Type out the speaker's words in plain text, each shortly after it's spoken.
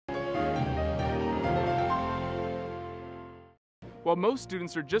While most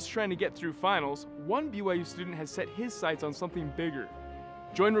students are just trying to get through finals, one BYU student has set his sights on something bigger.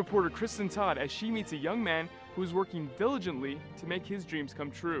 Join reporter Kristen Todd as she meets a young man who is working diligently to make his dreams come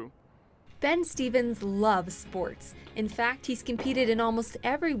true. Ben Stevens loves sports. In fact, he's competed in almost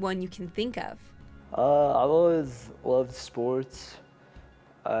every one you can think of. I've always loved sports.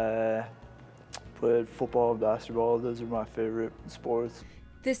 I played football and basketball. Those are my favorite sports.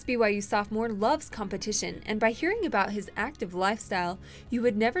 This BYU sophomore loves competition, and by hearing about his active lifestyle, you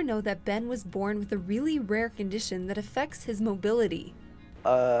would never know that Ben was born with a really rare condition that affects his mobility.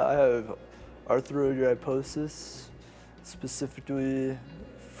 I have arthrogryposis, specifically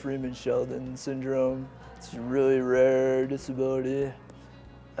Freeman-Sheldon syndrome. It's a really rare disability.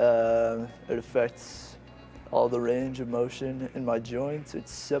 It affects all the range of motion in my joints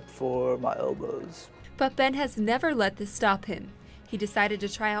except for my elbows. But Ben has never let this stop him. He decided to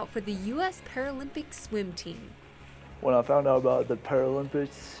try out for the U.S. Paralympic swim team. When I found out about the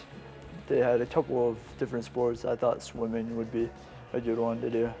Paralympics, they had a couple of different sports. I thought swimming would be a good one to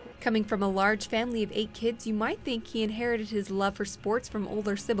do. Coming from a large family of 8 kids, you might think he inherited his love for sports from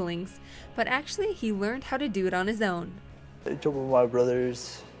older siblings, but actually he learned how to do it on his own. A couple of my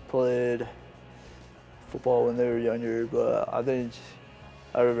brothers played football when they were younger, but I think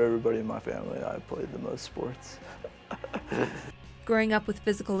out of everybody in my family, I played the most sports. Growing up with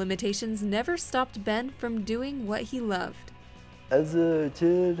physical limitations never stopped Ben from doing what he loved. As a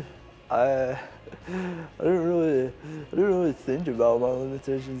kid, I didn't really think about my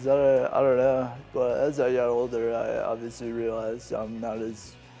limitations. I don't know. But as I got older, I obviously realized I'm not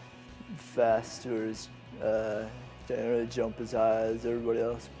as fast or as can't really jump as high as everybody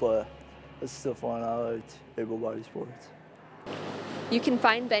else. But it's still fun. I liked able-bodied sports. You can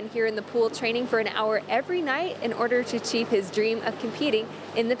find Ben here in the pool training for an hour every night in order to achieve his dream of competing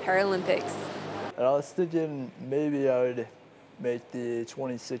in the Paralympics. And I was thinking maybe I would make the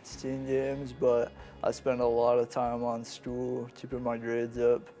 2016 games, but I spent a lot of time on school keeping my grades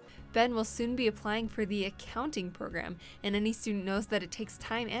up. Ben will soon be applying for the accounting program, and any student knows that it takes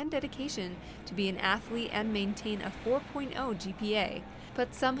time and dedication to be an athlete and maintain a 4.0 GPA.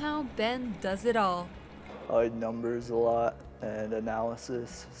 But somehow, Ben does it all. I like numbers a lot and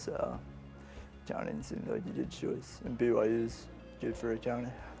analysis, so accounting seemed like a good choice, and BYU's good for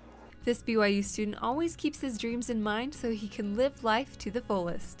accounting. This BYU student always keeps his dreams in mind so he can live life to the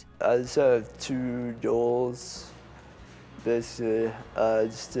fullest. I just have 2 goals, basically,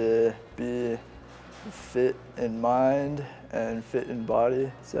 just to be fit in mind and fit in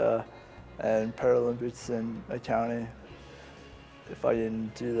body, so, and Paralympics and accounting. If I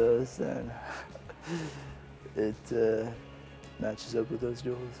can do those, then it matches up with those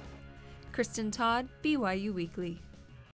goals. Kristen Todd, BYU Weekly.